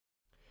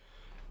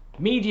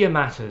Media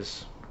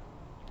matters.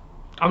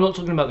 I'm not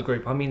talking about the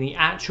group, I mean the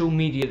actual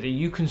media that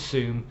you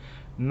consume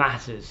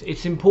matters.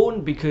 It's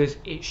important because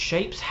it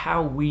shapes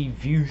how we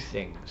view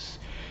things.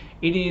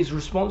 It is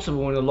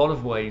responsible in a lot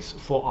of ways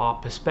for our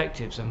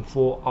perspectives and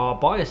for our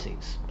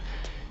biases.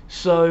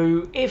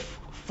 So if,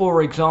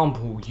 for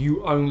example,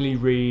 you only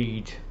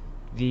read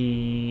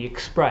the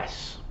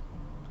Express,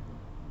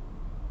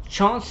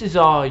 chances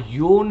are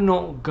you're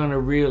not going to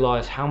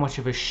realise how much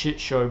of a shit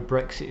show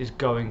Brexit is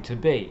going to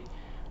be,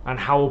 and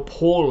how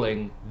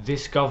appalling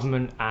this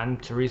government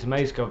and Theresa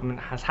May's government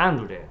has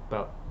handled it,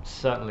 but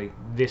certainly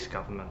this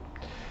government.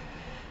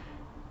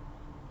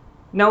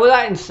 Now, with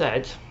that being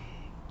said,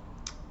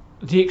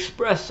 the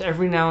Express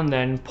every now and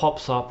then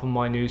pops up on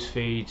my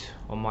newsfeed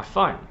on my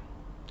phone,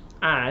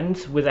 and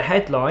with a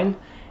headline,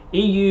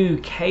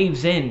 EU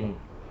caves in,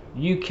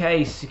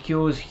 UK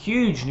secures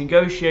huge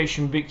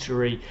negotiation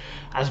victory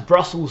as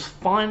Brussels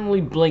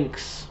finally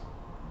blinks,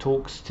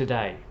 talks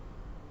today.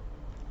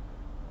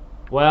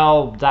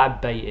 Well,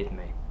 that baited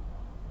me.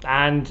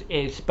 And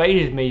it's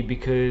baited me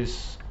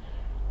because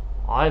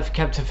I've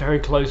kept a very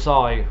close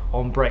eye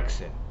on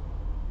Brexit.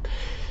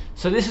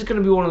 So this is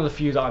going to be one of the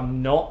few that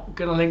I'm not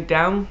going to link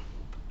down,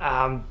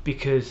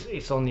 because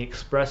it's on the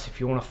Express. If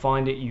you want to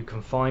find it, you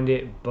can find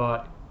it,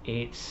 but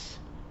it's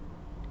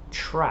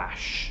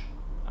trash.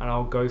 And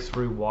I'll go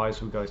through why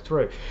as we go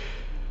through.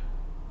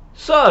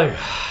 So,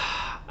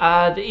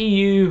 the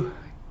EU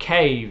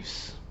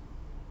caves.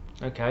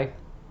 Okay.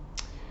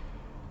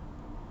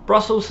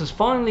 Brussels has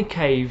finally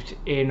caved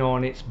in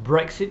on its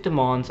Brexit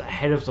demands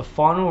ahead of the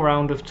final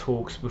round of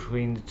talks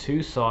between the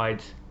two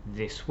sides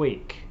this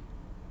week.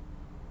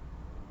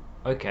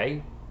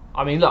 Okay,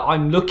 I mean, look,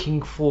 I'm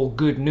looking for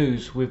good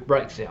news with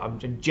Brexit. I'm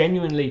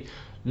genuinely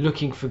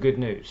looking for good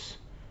news.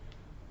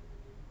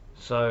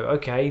 So,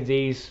 okay,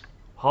 these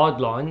hard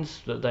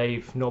lines that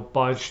they've not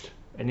budged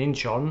an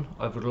inch on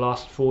over the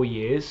last 4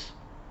 years,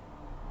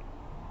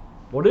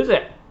 what is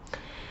it?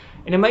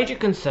 In a major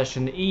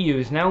concession, the EU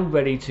is now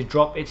ready to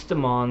drop its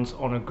demands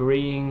on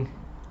agreeing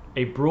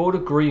a broad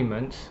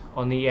agreement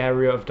on the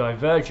area of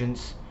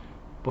divergence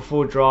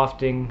before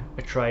drafting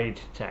a trade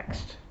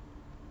text.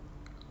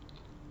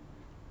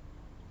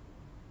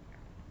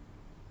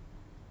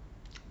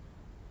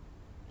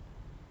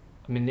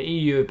 I mean, the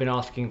EU have been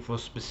asking for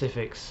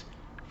specifics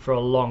for a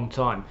long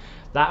time.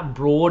 That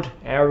broad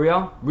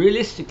area,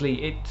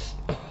 realistically, it's...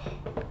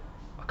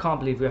 I can't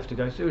believe we have to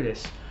go through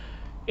this.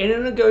 In a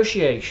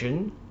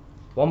negotiation,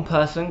 one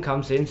person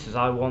comes in, says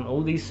I want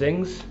all these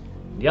things,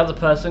 the other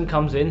person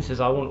comes in, says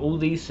I want all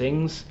these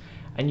things,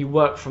 and you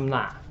work from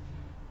that.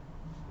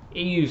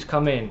 EU's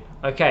come in,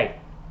 okay,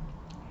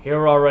 here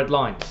are our red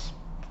lines.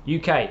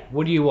 UK,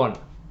 what do you want?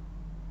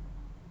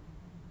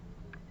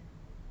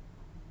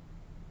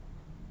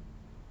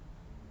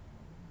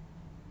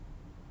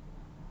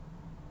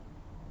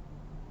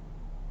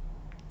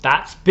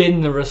 That's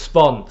been the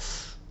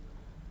response.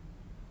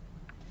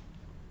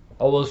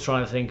 I was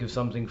trying to think of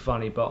something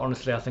funny, but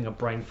honestly I think a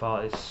brain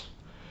fart is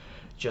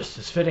just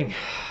as fitting.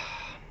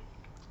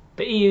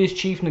 The EU's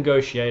chief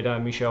negotiator,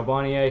 Michel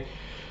Barnier,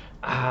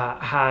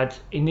 had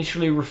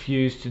initially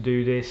refused to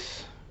do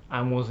this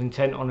and was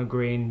intent on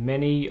agreeing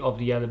many of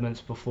the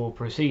elements before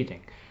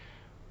proceeding.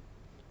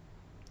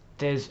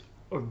 There's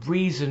a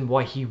reason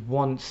why he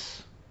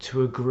wants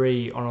to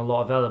agree on a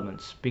lot of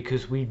elements,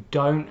 because we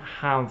don't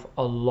have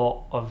a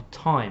lot of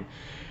time.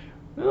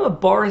 Remember,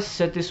 Boris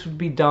said this would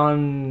be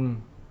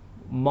done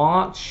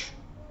March,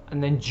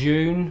 and then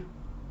June,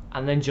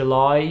 and then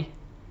July,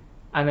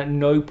 and at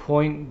no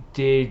point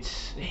did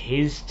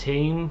his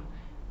team,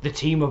 the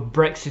team of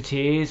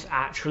Brexiteers,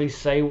 actually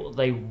say what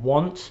they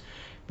want,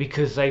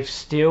 because they've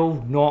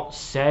still not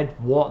said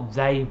what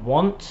they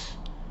want,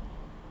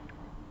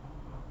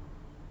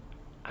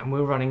 and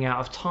we're running out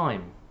of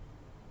time.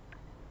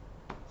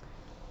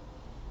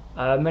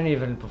 Many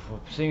events before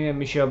proceeding,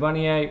 Michel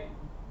Barnier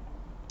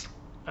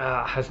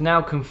has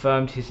now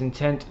confirmed his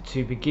intent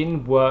to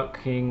begin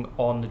working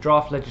on the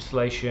draft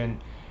legislation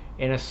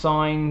in a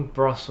sign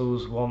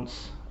Brussels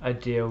wants a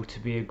deal to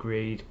be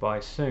agreed by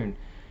soon.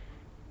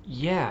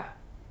 Yeah,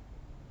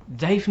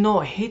 they've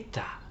not hit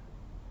that.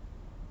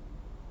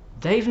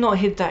 They've not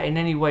hit that in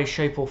any way,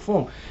 shape or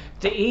form.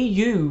 The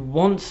EU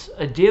wants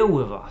a deal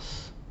with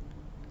us.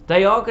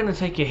 They are going to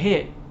take a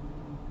hit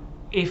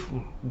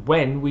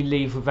when we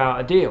leave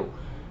without a deal,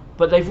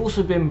 but they've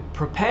also been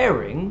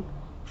preparing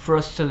for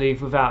us to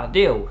leave without a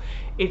deal.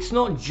 It's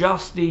not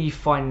just the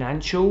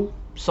financial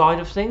side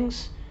of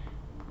things,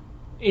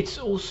 it's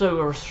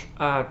also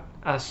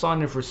a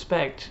sign of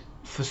respect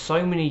for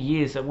so many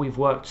years that we've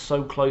worked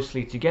so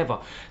closely together.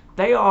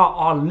 They are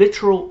our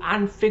literal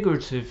and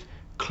figurative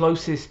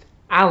closest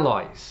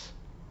allies.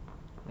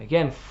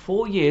 Again,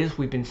 4 years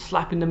we've been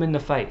slapping them in the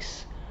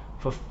face.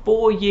 For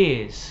 4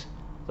 years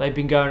they've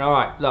been going,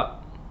 alright, look,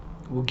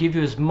 we'll give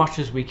you as much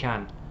as we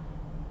can.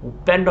 We'll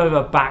bend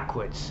over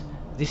backwards.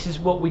 This is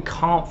what we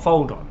can't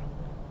fold on.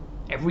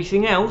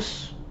 Everything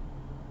else,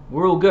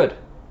 we're all good.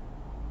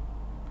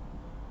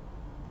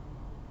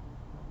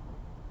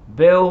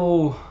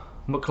 Bill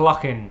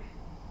McLaughlin,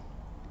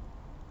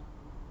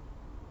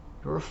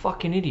 you're a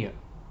fucking idiot.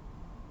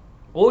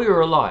 Or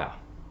you're a liar.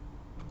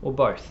 Or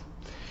both.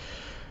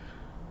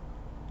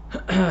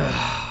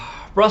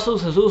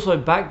 Brussels has also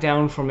backed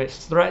down from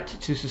its threat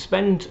to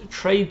suspend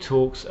trade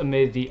talks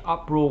amid the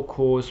uproar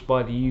caused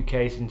by the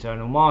UK's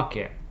internal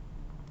market.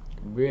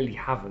 Really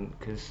haven't,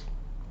 because,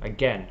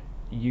 again,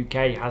 the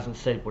UK hasn't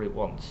said what it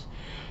wants.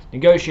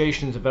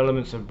 Negotiations of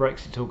elements of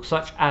Brexit talks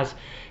such as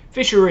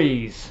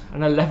fisheries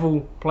and a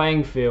level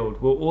playing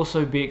field will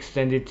also be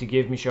extended to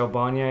give Michel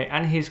Barnier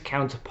and his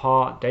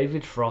counterpart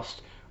David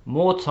Frost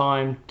more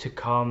time to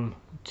come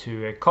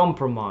to a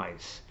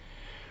compromise.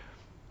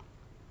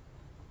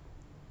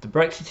 The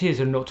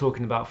Brexiteers are not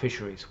talking about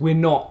fisheries. We're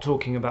not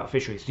talking about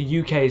fisheries. The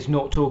UK is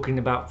not talking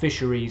about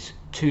fisheries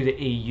to the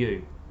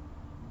EU.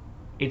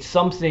 It's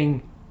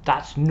something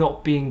that's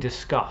not being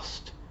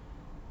discussed.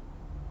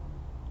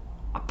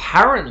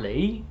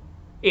 Apparently,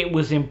 it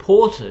was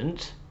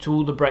important to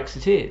all the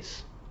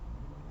Brexiteers.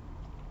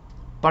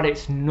 But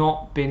it's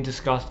not been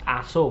discussed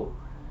at all.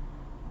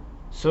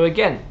 So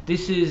again,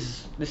 this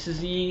is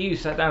the EU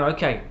sat down,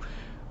 okay,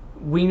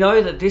 we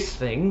know that this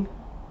thing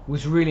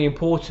was really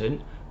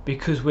important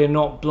because we're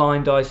not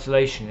blind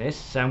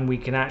isolationists and we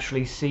can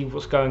actually see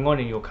what's going on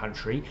in your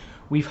country.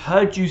 We've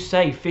heard you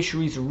say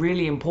fisheries are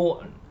really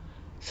important.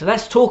 So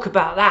let's talk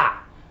about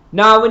that.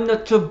 No, we're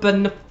not talking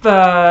about the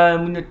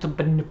farm. We're not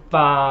talking about the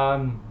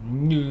farm.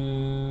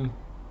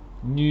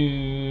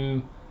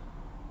 No.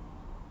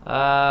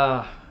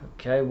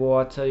 Okay, well,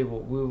 I'll tell you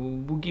what.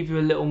 We'll give you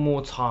a little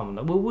more time on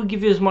that. We'll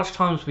give you as much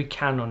time as we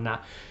can on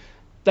that.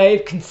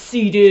 They've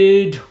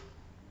conceded.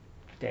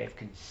 They've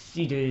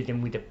conceded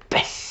and we're the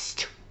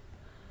best.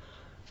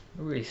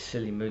 A really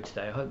silly mood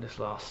today. I hope this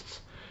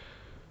lasts.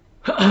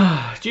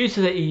 Due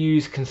to the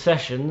EU's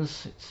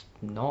concessions, it's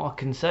not a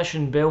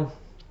concession bill.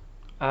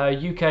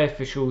 UK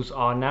officials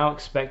are now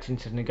expecting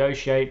to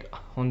negotiate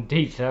on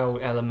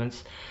detailed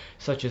elements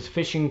such as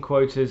fishing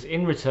quotas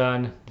in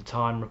return, the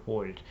Time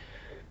reported.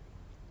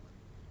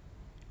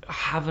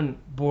 Haven't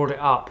brought it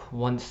up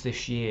once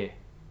this year.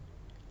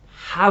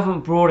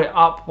 Haven't brought it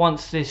up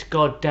once this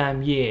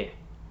goddamn year.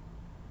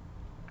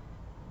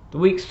 The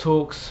week's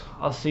talks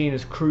are seen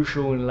as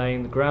crucial in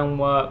laying the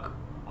groundwork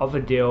of a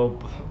deal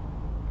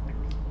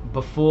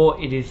before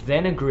it is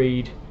then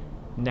agreed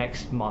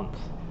next month.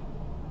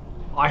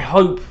 I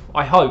hope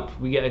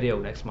we get a deal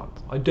next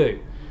month. I do.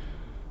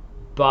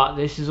 But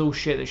this is all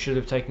shit that should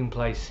have taken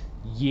place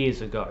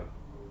years ago.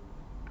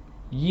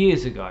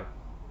 Years ago.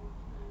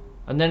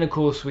 And then of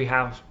course we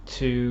have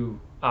to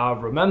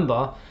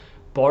remember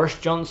Boris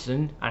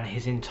Johnson and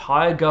his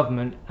entire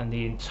government and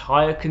the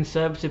entire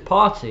Conservative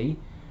Party,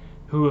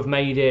 who have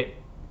made it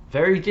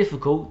very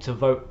difficult to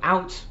vote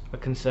out a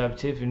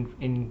Conservative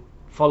in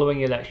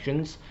following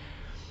elections,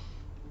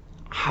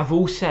 have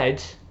all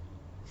said,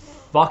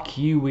 fuck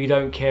you, we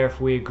don't care if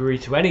we agree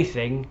to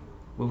anything,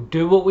 we'll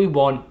do what we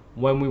want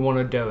when we want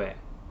to do it.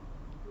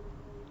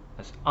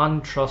 As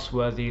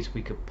untrustworthy as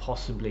we could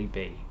possibly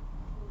be.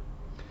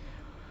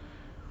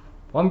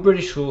 One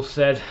British source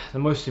said, the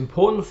most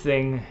important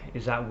thing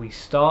is that we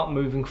start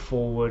moving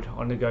forward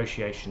on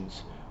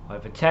negotiations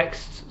over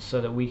text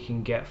so that we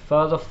can get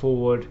further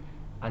forward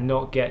and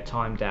not get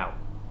timed out.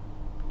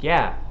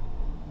 Yeah,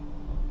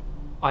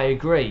 I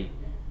agree.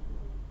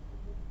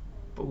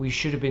 But we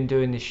should have been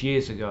doing this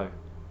years ago.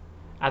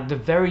 At the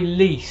very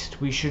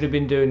least, we should have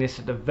been doing this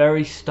at the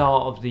very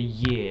start of the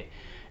year.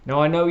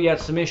 Now I know we had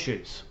some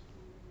issues,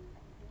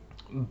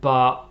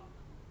 but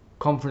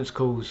conference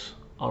calls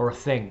are a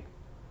thing.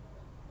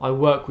 I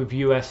work with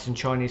US and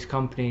Chinese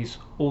companies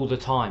all the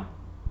time.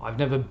 I've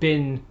never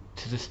been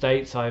to the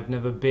States, I've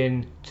never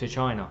been to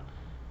China.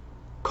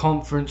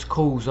 Conference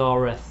calls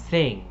are a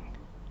thing.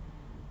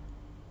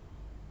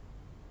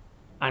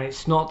 And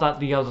it's not that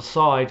the other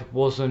side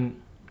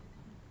wasn't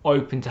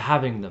open to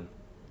having them.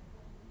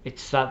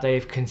 It's that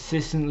they've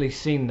consistently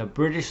seen the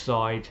British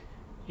side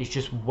is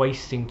just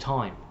wasting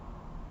time.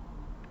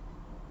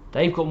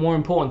 They've got more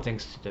important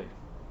things to do.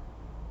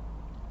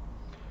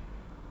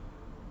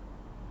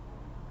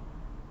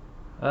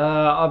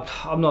 I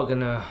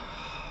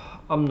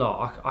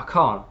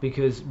can't,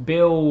 because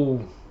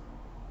Bill,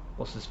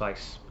 what's his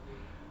face?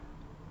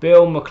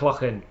 Bill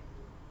McLaughlin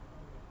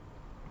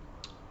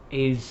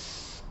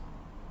is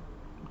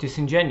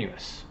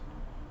disingenuous.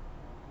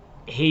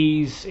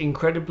 He's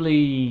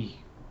incredibly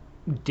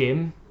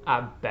dim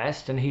at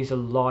best and he's a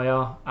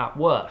liar at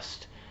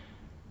worst.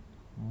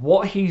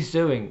 What he's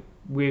doing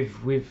with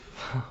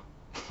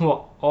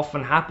what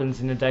often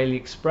happens in the Daily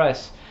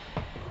Express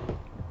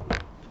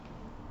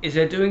is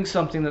they're doing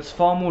something that's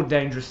far more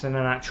dangerous than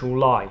an actual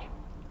lie.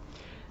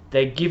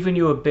 They're giving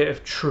you a bit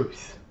of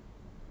truth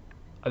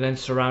and then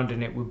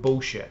surrounding it with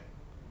bullshit.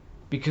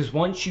 Because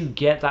once you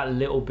get that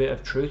little bit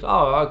of truth,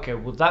 oh, okay,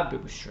 well that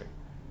bit was true.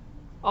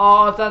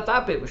 Oh,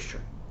 that bit was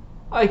true.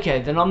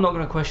 Okay, then I'm not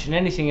going to question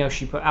anything else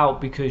you put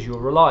out because you're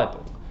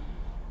reliable.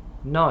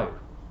 No.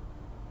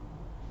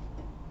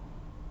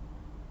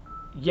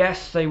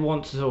 Yes, they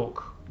want to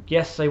talk.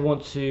 Yes, they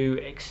want to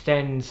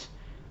extend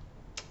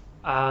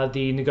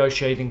the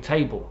negotiating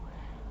table.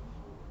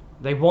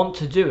 They want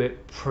to do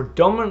it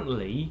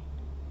predominantly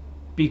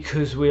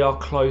because we are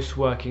close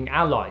working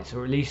allies,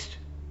 or at least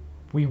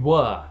we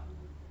were.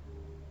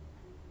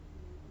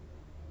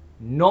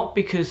 Not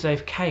because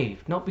they've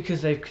caved, not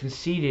because they've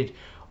conceded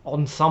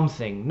on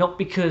something, not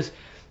because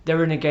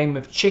they're in a game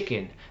of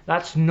chicken.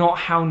 That's not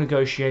how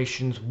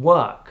negotiations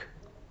work.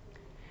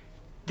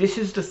 This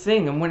is the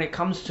thing, and when it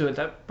comes to it,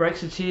 that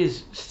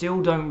Brexiteers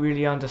still don't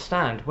really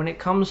understand. When it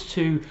comes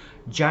to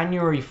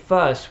January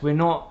 1st, we're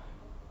not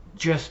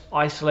just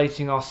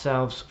isolating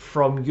ourselves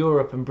from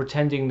Europe and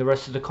pretending the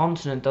rest of the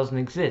continent doesn't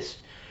exist.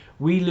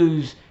 We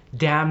lose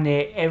damn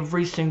near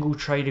every single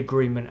trade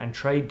agreement and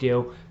trade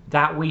deal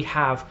that we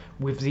have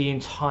with the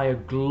entire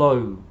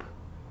globe.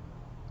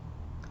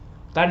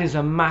 That is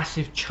a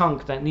massive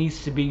chunk that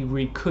needs to be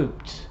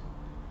recouped.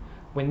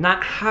 When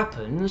that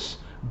happens,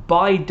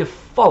 by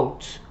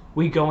default,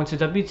 we go into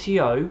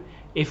WTO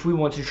if we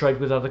want to trade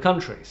with other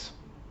countries.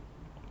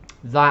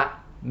 That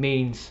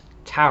means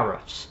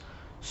tariffs.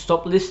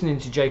 Stop listening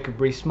to Jacob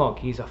Rees-Mogg.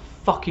 He's a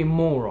fucking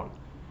moron.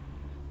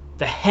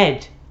 The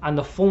head and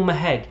the former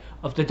head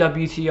of the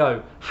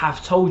WTO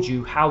have told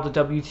you how the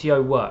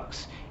WTO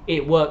works.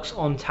 It works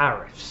on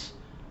tariffs.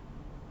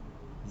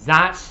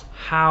 That's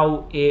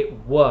how it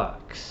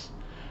works.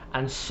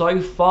 And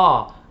so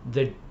far,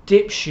 the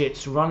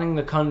dipshits running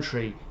the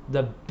country,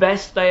 the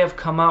best they have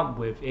come up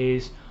with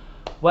is,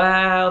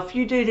 well, if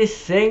you do this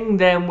thing,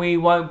 then we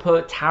won't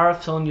put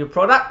tariffs on your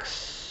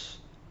products.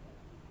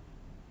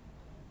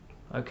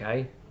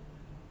 Okay.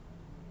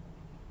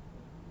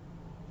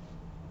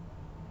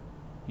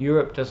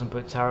 Europe doesn't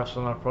put tariffs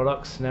on our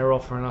products, and they're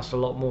offering us a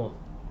lot more.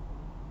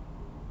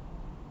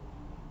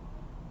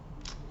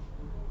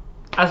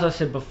 As I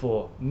said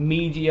before,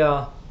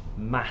 media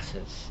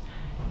matters.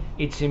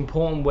 It's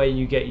important where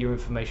you get your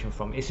information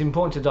from. It's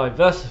important to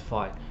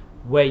diversify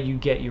where you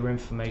get your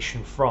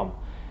information from.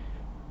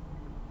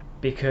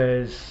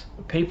 Because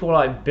people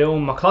like Bill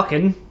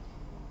McCluckin,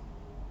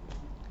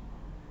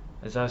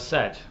 as I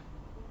said,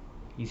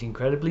 he's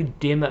incredibly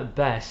dim at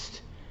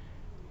best,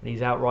 and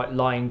he's outright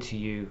lying to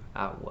you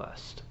at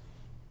worst.